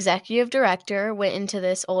and the executive director went into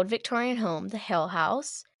this old Victorian home, the Hill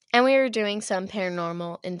House, and we were doing some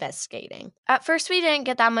paranormal investigating. At first, we didn't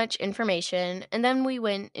get that much information, and then we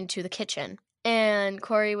went into the kitchen. And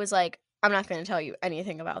Corey was like, "I'm not going to tell you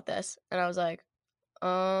anything about this." And I was like,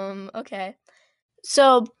 okay.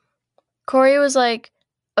 So Corey was like,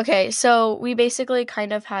 okay, so we basically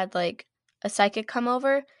kind of had like a psychic come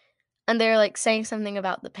over, and they're like saying something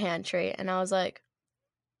about the pantry. And I was like,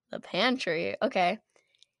 the pantry? Okay.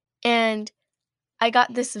 And I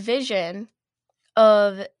got this vision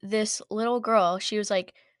of this little girl. She was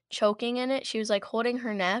like choking in it. She was like holding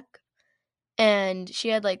her neck, and she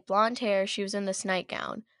had like blonde hair. She was in this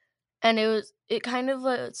nightgown, and it kind of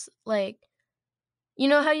was like, you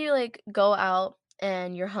know how you like go out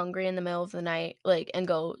and you're hungry in the middle of the night, like, and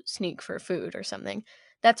go sneak for food or something.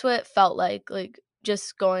 That's what it felt like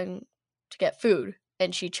just going to get food,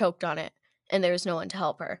 and she choked on it, and there was no one to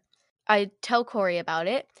help her. I tell Corey about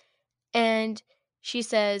it, and she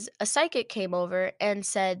says a psychic came over and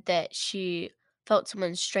said that she felt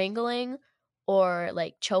someone strangling or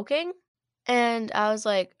like choking. And I was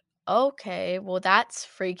like, okay, well, that's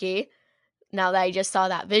freaky now that I just saw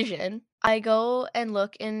that vision. I go and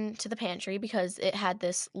look into the pantry because it had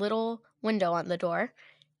this little window on the door,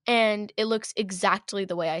 and it looks exactly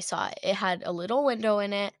the way I saw it. It had a little window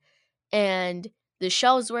in it, and the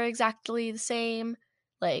shelves were exactly the same,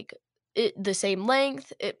 like the same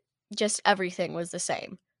length. Just everything was the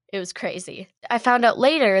same. It was crazy. I found out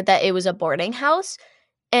later that it was a boarding house,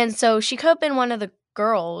 and so she could have been one of the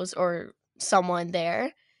girls or someone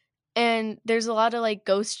there. And there's a lot of like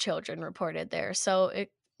ghost children reported there, so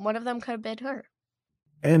one of them could have been her.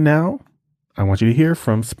 And now, I want you to hear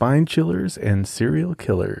from spine chillers and serial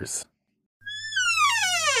killers.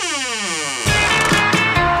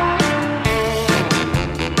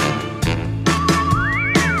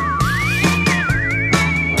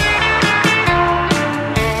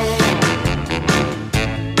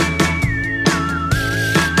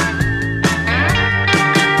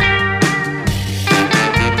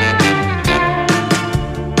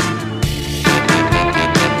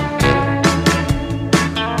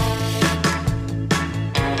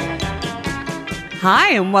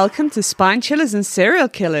 Hi, and welcome to Spine Chillers and Serial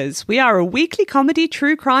Killers. We are a weekly comedy,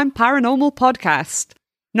 true crime, paranormal podcast.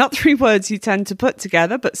 Not three words you tend to put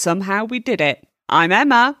together, but somehow we did it. I'm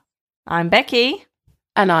Emma. I'm Becky.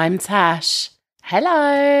 And I'm Tash.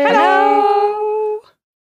 Hello. Hello.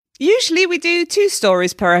 Usually we do 2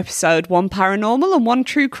 stories per episode, 1 paranormal and 1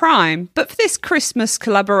 true crime. But for this Christmas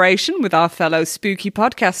collaboration with our fellow spooky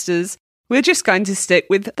podcasters, we're just going to stick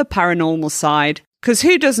with the paranormal side. Because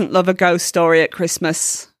who doesn't love a ghost story at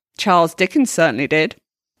Christmas? Charles Dickens certainly did.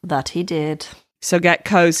 That he did. So get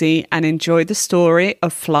cozy and enjoy the story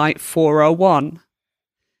of Flight 401.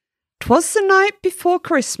 'Twas the night before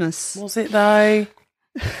Christmas. Was it though?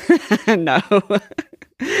 No.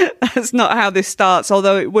 That's not how this starts,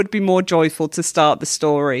 although it would be more joyful to start the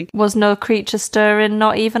story. Was no creature stirring,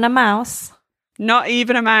 not even a mouse? Not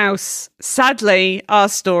even a mouse. Sadly, our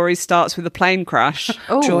story starts with a plane crash.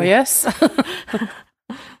 Oh. Joyous.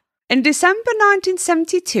 In December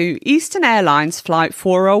 1972, Eastern Airlines Flight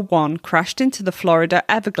 401 crashed into the Florida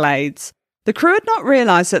Everglades. The crew had not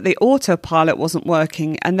realised that the autopilot wasn't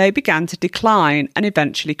working and they began to decline and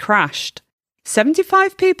eventually crashed.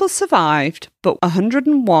 75 people survived, but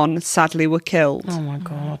 101 sadly were killed. Oh my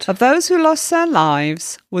God. Of those who lost their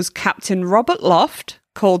lives was Captain Robert Loft,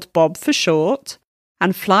 called Bob for short,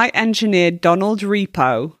 and flight engineer Donald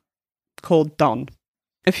Repo, called Don.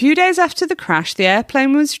 A few days after the crash, the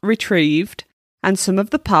airplane was retrieved and some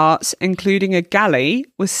of the parts, including a galley,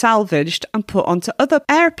 was salvaged and put onto other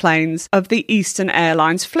airplanes of the Eastern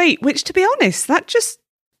Airlines fleet, which, to be honest, that just...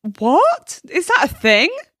 What? Is that a thing?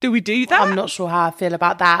 Do we do that? I'm not sure how I feel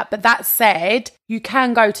about that. But that said, you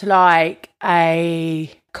can go to like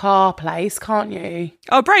a car place, can't you?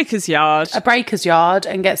 Oh, a breaker's yard. A breaker's yard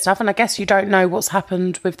and get stuff. And I guess you don't know what's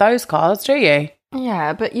happened with those cars, do you?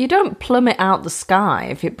 Yeah, but you don't plumb it out the sky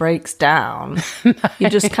if it breaks down. No. You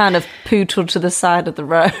just kind of pootle to the side of the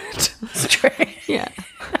road. It's true. Yeah.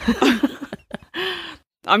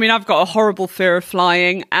 I mean, I've got a horrible fear of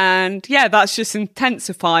flying, and yeah, that's just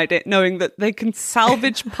intensified it, knowing that they can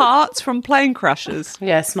salvage parts from plane crashes.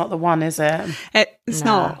 Yeah, it's not the one, is it? It's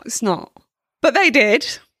not. But they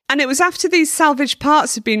did. And it was after these salvaged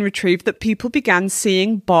parts had been retrieved that people began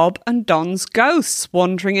seeing Bob and Don's ghosts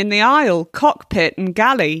wandering in the aisle, cockpit and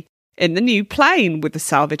galley in the new plane with the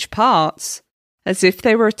salvaged parts, as if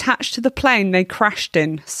they were attached to the plane they crashed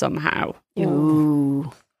in somehow.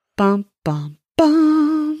 Ooh. Bum, bum,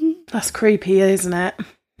 bum. That's creepy, isn't it?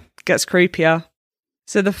 Gets creepier.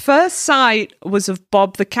 So the first sight was of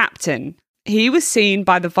Bob the captain. He was seen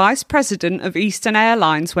by the vice president of Eastern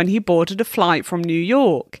Airlines when he boarded a flight from New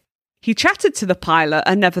York. He chatted to the pilot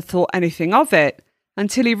and never thought anything of it,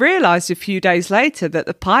 until he realised a few days later that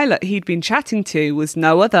the pilot he'd been chatting to was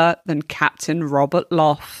no other than Captain Robert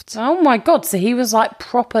Loft. Oh my God, so he was like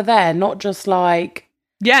proper there, not just like...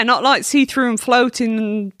 Yeah, not like see-through and floating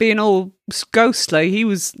and being all ghostly. He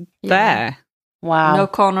was there. Wow. No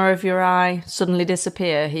corner of your eye suddenly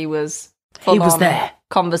disappear. He was there.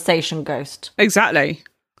 Conversation ghost. Exactly.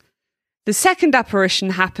 The second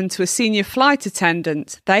apparition happened to a senior flight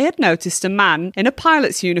attendant. They had noticed a man in a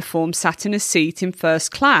pilot's uniform sat in a seat in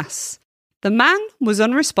first class. The man was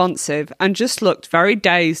unresponsive and just looked very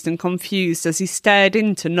dazed and confused as he stared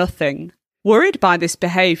into nothing. Worried by this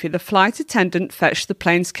behaviour, the flight attendant fetched the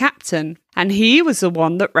plane's captain, and he was the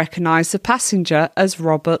one that recognised the passenger as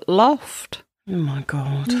Robert Loft. Oh my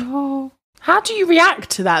God. Oh. How do you react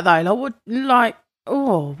to that though? What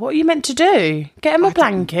are you meant to do? Get him a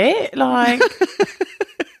blanket? Like...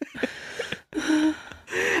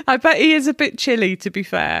 I bet he is a bit chilly, to be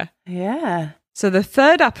fair. Yeah. So the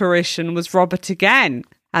third apparition was Robert again,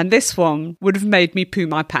 and this one would have made me poo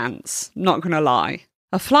my pants, not going to lie.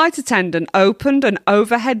 A flight attendant opened an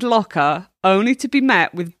overhead locker only to be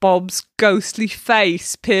met with Bob's ghostly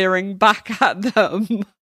face peering back at them.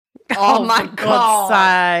 Oh my God. God's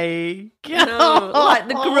sake. No, like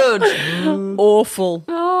The Grudge. Awful.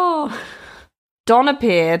 Oh. Don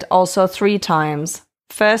appeared also 3 times.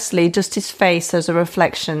 Firstly, just his face as a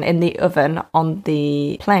reflection in the oven on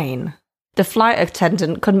the plane. The flight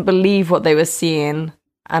attendant couldn't believe what they were seeing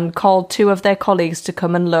and called 2 of their colleagues to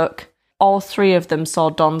come and look. All 3 of them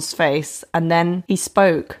saw Don's face, and then he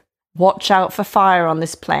spoke. "Watch out for fire on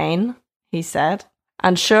this plane," he said.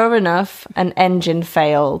 And sure enough, an engine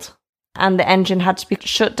failed, and the engine had to be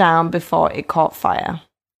shut down before it caught fire.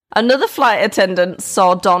 Another flight attendant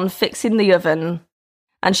saw Don fixing the oven,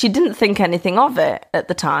 and she didn't think anything of it at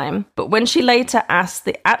the time, but when she later asked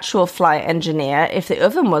the actual flight engineer if the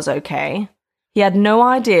oven was okay, he had no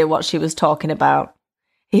idea what she was talking about.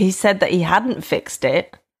 He said that he hadn't fixed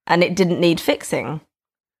it, and it didn't need fixing.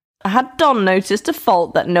 Had Don noticed a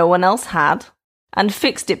fault that no one else had, and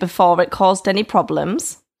fixed it before it caused any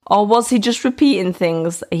problems? Or was he just repeating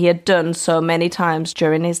things he had done so many times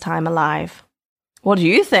during his time alive? What do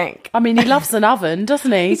you think? I mean, he loves an oven,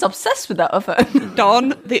 doesn't he? He's obsessed with that oven.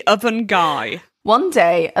 Don, the oven guy. One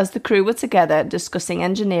day, as the crew were together discussing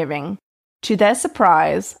engineering, to their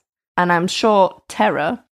surprise, and I'm sure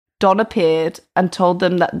terror, Don appeared and told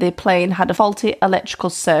them that the plane had a faulty electrical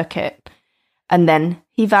circuit, and then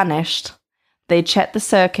he vanished. They checked the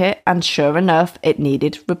circuit, and sure enough, it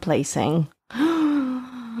needed replacing.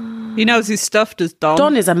 He knows his stuff, does Don.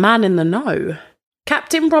 Don is a man in the know.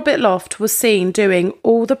 Captain Robert Loft was seen doing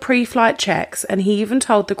all the pre-flight checks, and he even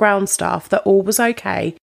told the ground staff that all was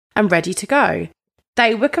okay and ready to go.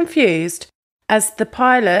 They were confused, as the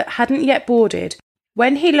pilot hadn't yet boarded.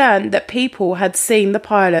 When he learned that people had seen the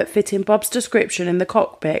pilot fitting Bob's description in the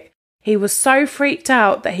cockpit, he was so freaked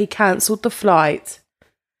out that he cancelled the flight.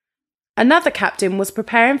 Another captain was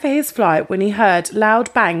preparing for his flight when he heard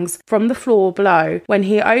loud bangs from the floor below. When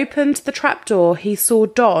he opened the trapdoor, he saw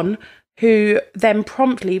Don, who then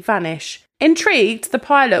promptly vanished. Intrigued, the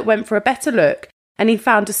pilot went for a better look, and he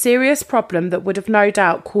found a serious problem that would have no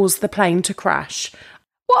doubt caused the plane to crash.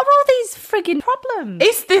 What are all these frigging problems?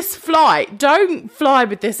 It's this flight. Don't fly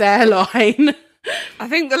with this airline. I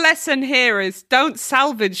think the lesson here is don't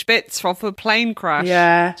salvage bits off a plane crash.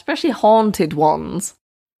 Yeah. Especially haunted ones.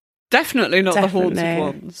 Definitely not the haunted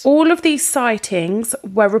ones. All of these sightings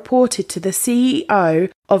were reported to the CEO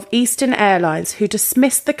of Eastern Airlines, who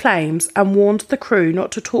dismissed the claims and warned the crew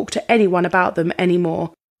not to talk to anyone about them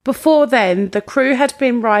anymore. Before then, the crew had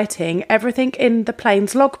been writing everything in the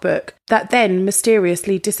plane's logbook that then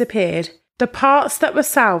mysteriously disappeared. The parts that were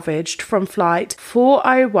salvaged from Flight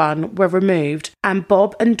 401 were removed, and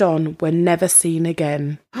Bob and Don were never seen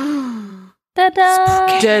again.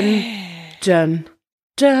 Ta-da! Dun, dun,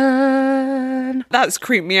 dun. That's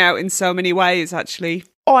creeped me out in so many ways, actually.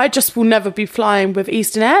 I just will never be flying with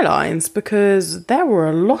Eastern Airlines because there were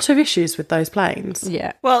a lot of issues with those planes.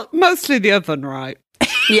 Yeah. Well, mostly the oven, right?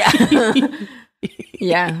 Yeah.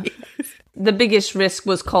 Yeah. The biggest risk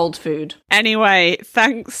was cold food. Anyway,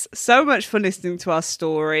 thanks so much for listening to our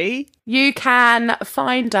story. You can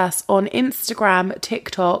find us on Instagram,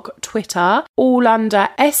 TikTok, Twitter, all under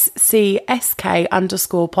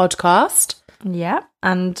SCSK_podcast. Yeah.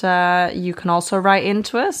 And you can also write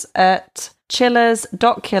into us at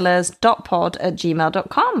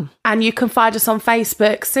chillers.killers.pod@gmail.com. And you can find us on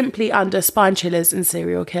Facebook simply under Spine Chillers and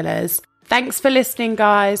Serial Killers. Thanks for listening,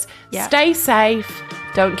 guys. Yeah. Stay safe.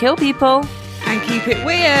 Don't kill people. And keep it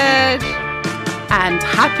weird. And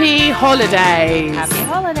happy holidays. Happy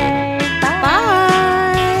holidays.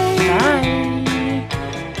 Bye. Bye.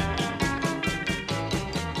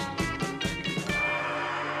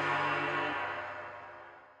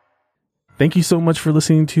 Thank you so much for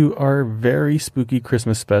listening to our very spooky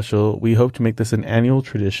Christmas special. We hope to make this an annual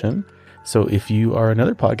tradition. So if you are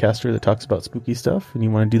another podcaster that talks about spooky stuff and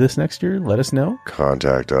you want to do this next year, let us know.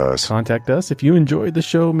 Contact us. If you enjoyed the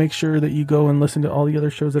show, make sure that you go and listen to all the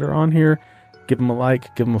other shows that are on here. Give them a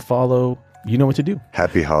like, give them a follow. You know what to do.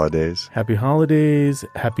 Happy holidays. Happy holidays.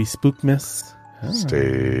 Happy Spookmas.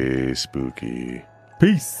 Stay spooky.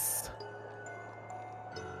 Peace.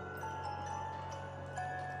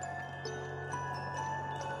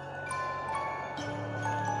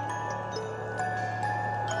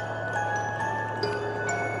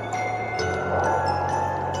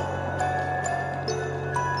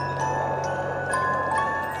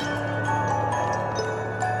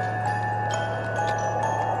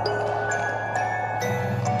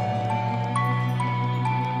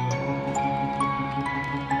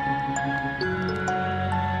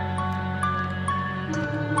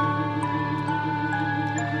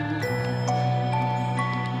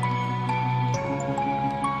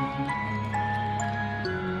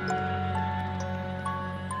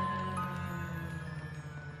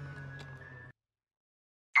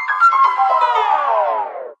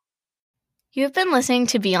 You've been listening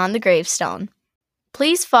to Beyond the Gravestone.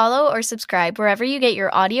 Please follow or subscribe wherever you get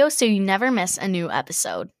your audio so you never miss a new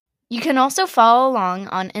episode. You can also follow along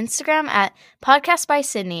on Instagram at Podcast by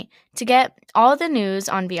Sydney to get all the news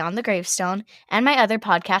on Beyond the Gravestone and my other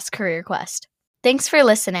podcast, Career Quest. Thanks for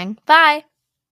listening. Bye!